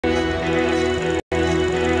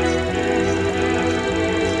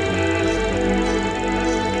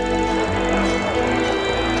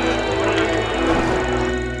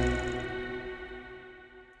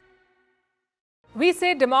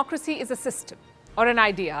say democracy is a system or an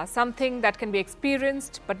idea, something that can be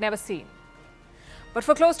experienced but never seen. But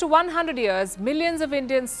for close to 100 years, millions of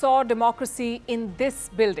Indians saw democracy in this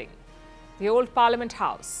building, the old Parliament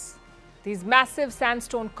House, these massive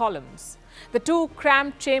sandstone columns, the two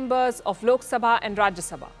cramped chambers of Lok Sabha and Rajya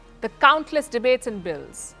Sabha, the countless debates and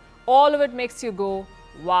bills, all of it makes you go,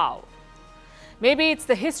 wow. Maybe it's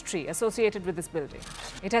the history associated with this building.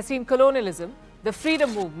 It has seen colonialism, the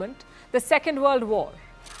freedom movement, the Second World War,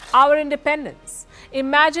 our independence.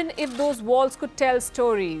 Imagine if those walls could tell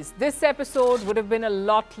stories. This episode would have been a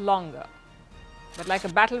lot longer. But like a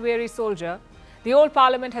battle-weary soldier, the old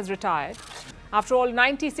parliament has retired. After all,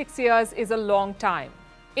 96 years is a long time.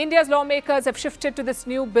 India's lawmakers have shifted to this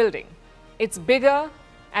new building. It's bigger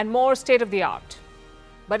and more state-of-the-art.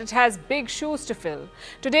 But it has big shoes to fill.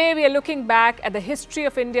 Today, we are looking back at the history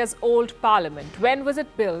of India's old parliament. When was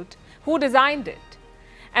it built? Who designed it?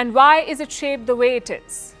 And why is it shaped the way it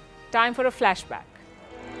is? Time for a flashback.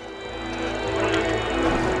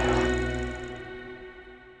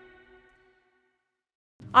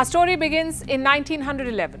 Our story begins in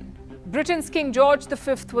 1911. Britain's King George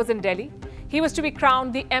V was in Delhi. He was to be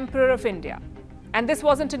crowned the Emperor of India. And this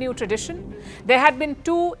wasn't a new tradition. There had been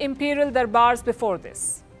two imperial darbars before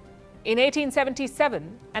this, in 1877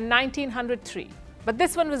 and 1903. But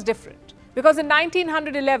this one was different, because in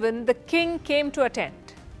 1911, the king came to attend.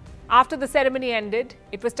 After the ceremony ended,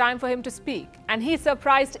 it was time for him to speak, and he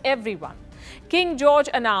surprised everyone. King George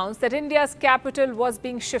announced that India's capital was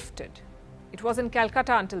being shifted. It was in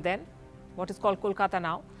Calcutta until then, what is called Kolkata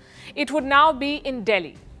now. It would now be in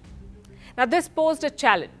Delhi. Now, this posed a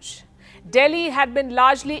challenge. Delhi had been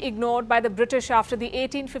largely ignored by the British after the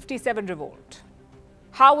 1857 revolt.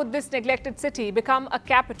 How would this neglected city become a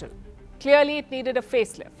capital? Clearly, it needed a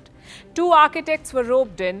facelift. Two architects were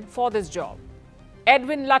roped in for this job,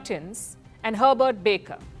 Edwin Lutyens and Herbert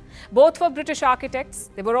Baker. Both were British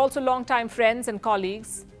architects. They were also longtime friends and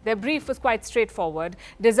colleagues. Their brief was quite straightforward: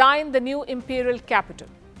 design the new imperial capital.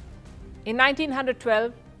 In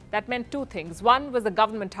 1912, that meant two things. One was the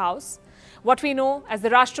government house, what we know as the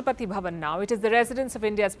Rashtrapati Bhavan now. It is the residence of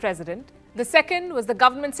India's president. The second was the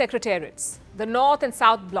government secretariats, the north and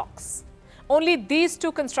south blocks. Only these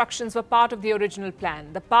two constructions were part of the original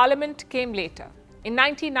plan. The parliament came later. In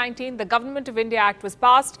 1919, the Government of India Act was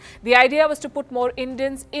passed. The idea was to put more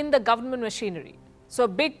Indians in the government machinery. So a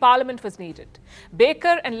big parliament was needed.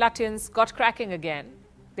 Baker and Lutyens got cracking again.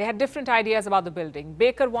 They had different ideas about the building.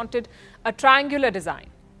 Baker wanted a triangular design.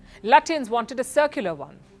 Lutyens wanted a circular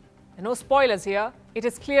one. And no spoilers here. It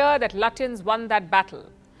is clear that Lutyens won that battle.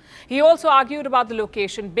 He also argued about the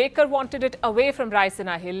location. Baker wanted it away from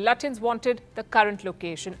Raisina Hill. Lutyens wanted the current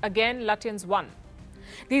location. Again, Lutyens won.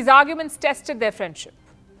 These arguments tested their friendship.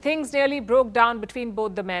 Things nearly broke down between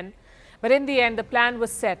both the men. But in the end, the plan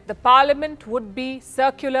was set. The parliament would be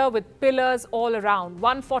circular with pillars all around,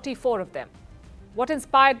 144 of them. What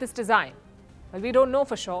inspired this design? Well, we don't know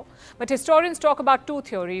for sure, but historians talk about two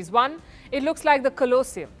theories. One, it looks like the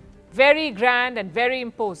Colosseum, very grand and very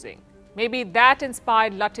imposing. Maybe that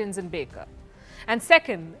inspired Lutyens and Baker. And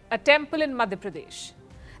second, a temple in Madhya Pradesh,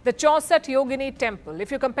 the Chaussat Yogini temple.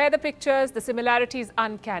 If you compare the pictures, the similarity is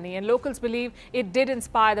uncanny, and locals believe it did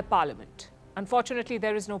inspire the parliament. Unfortunately,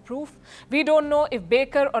 there is no proof. We don't know if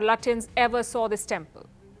Baker or Lutyens ever saw this temple.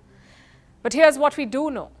 But here's what we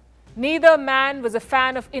do know. Neither man was a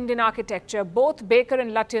fan of Indian architecture. Both Baker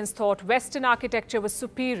and Lutyens thought Western architecture was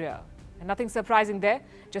superior. And nothing surprising there,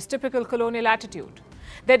 just typical colonial attitude.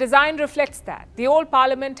 Their design reflects that. The old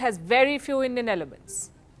parliament has very few Indian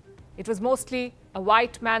elements. It was mostly a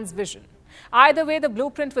white man's vision. Either way, the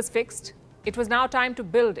blueprint was fixed. It was now time to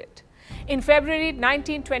build it. In February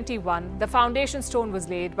 1921, the foundation stone was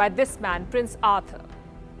laid by this man, Prince Arthur.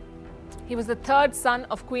 He was the third son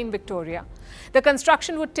of Queen Victoria. The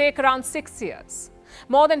construction would take around 6 years.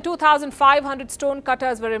 More than 2,500 stone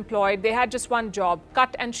cutters were employed. They had just one job: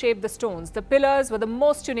 cut and shape the stones. The pillars were the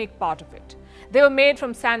most unique part of it. They were made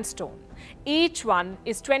from sandstone. Each one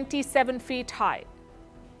is 27 feet high.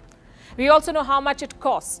 We also know how much it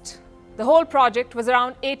cost. The whole project was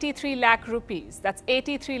around 83 lakh rupees. That's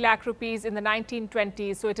 83 lakh rupees in the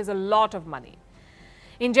 1920s, so it is a lot of money.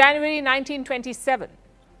 In January 1927,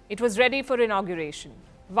 it was ready for inauguration.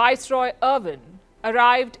 Viceroy Irwin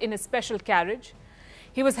arrived in a special carriage.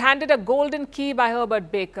 He was handed a golden key by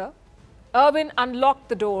Herbert Baker. Irwin unlocked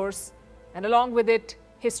the doors, and along with it,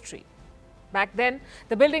 history. Back then,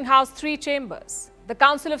 the building housed 3 chambers: the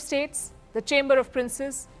Council of States, the Chamber of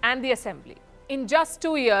Princes, and the Assembly. In just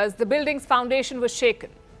 2 years, the building's foundation was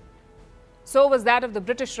shaken. So was that of the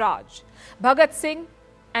British Raj. Bhagat Singh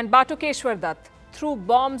and Batukeshwar Dutt threw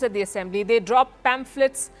bombs at the assembly. They dropped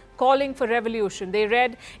pamphlets calling for revolution. They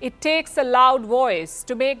read, "It takes a loud voice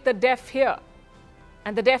to make the deaf hear."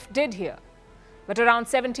 And the deaf did hear. But around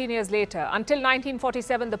 17 years later, until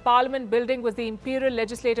 1947, the Parliament building was the Imperial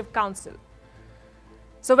Legislative Council.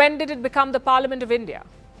 So when did it become the Parliament of India?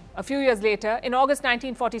 A few years later, in August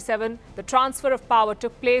 1947, the transfer of power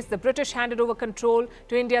took place. The British handed over control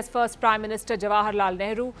to India's first Prime Minister, Jawaharlal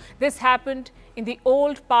Nehru. This happened in the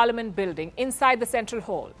old Parliament building, inside the Central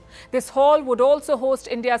Hall. This hall would also host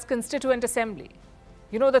India's Constituent Assembly.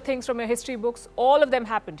 You know the things from your history books? All of them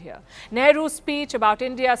happened here. Nehru's speech about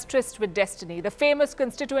India's tryst with destiny, the famous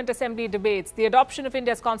Constituent Assembly debates, the adoption of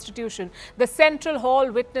India's constitution, the Central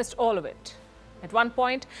Hall witnessed all of it. At one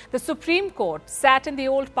point, the Supreme Court sat in the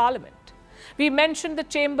old Parliament. We mentioned the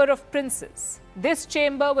Chamber of Princes. This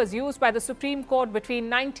chamber was used by the Supreme Court between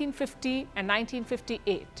 1950 and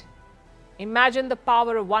 1958. Imagine the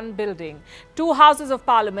power of one building, two houses of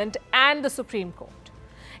Parliament and the Supreme Court.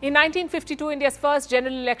 In 1952, India's first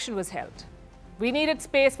general election was held. We needed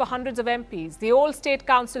space for hundreds of MPs. The old State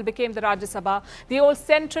Council became the Rajya Sabha. The old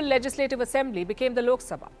Central Legislative Assembly became the Lok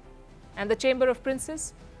Sabha. And the Chamber of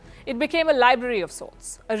Princes? It became a library of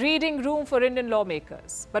sorts, a reading room for Indian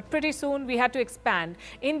lawmakers. But pretty soon we had to expand.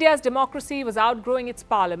 India's democracy was outgrowing its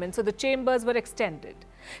parliament, so the chambers were extended.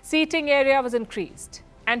 Seating area was increased,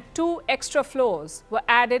 and 2 extra floors were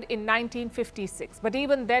added in 1956. But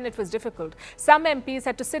even then it was difficult. Some MPs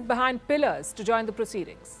had to sit behind pillars to join the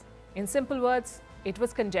proceedings. In simple words, it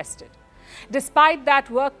was congested. Despite that,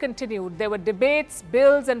 work continued. There were debates,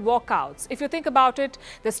 bills and walkouts. If you think about it,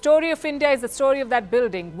 the story of India is the story of that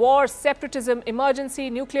building. War, separatism, emergency,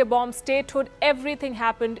 nuclear bombs, statehood, everything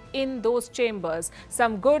happened in those chambers.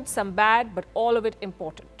 Some good, some bad, but all of it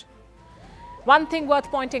important. One thing worth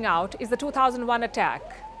pointing out is the 2001 attack.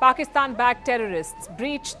 Pakistan-backed terrorists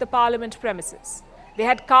breached the parliament premises. They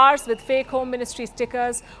had cars with fake Home Ministry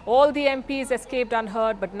stickers. All the MPs escaped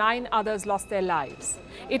unhurt, but 9 others lost their lives.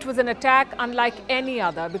 It was an attack unlike any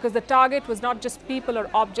other because the target was not just people or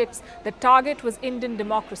objects. The target was Indian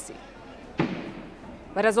democracy.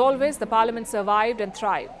 But as always, the parliament survived and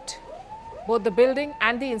thrived, both the building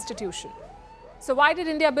and the institution. So why did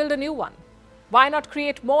India build a new one? Why not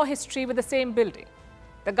create more history with the same building?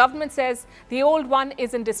 The government says the old one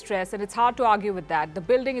is in distress, and it's hard to argue with that. The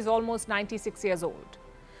building is almost 96 years old.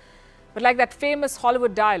 But like that famous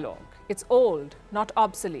Hollywood dialogue, it's old, not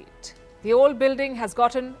obsolete. The old building has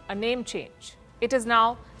gotten a name change. It is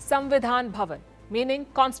now Samvidhan Bhavan, meaning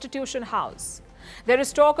Constitution House. There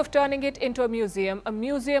is talk of turning it into a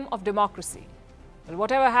museum of democracy. But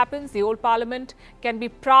whatever happens, the old parliament can be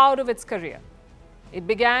proud of its career. It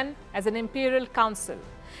began as an imperial council.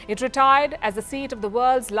 It retired as the seat of the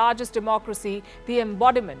world's largest democracy, the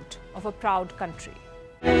embodiment of a proud country.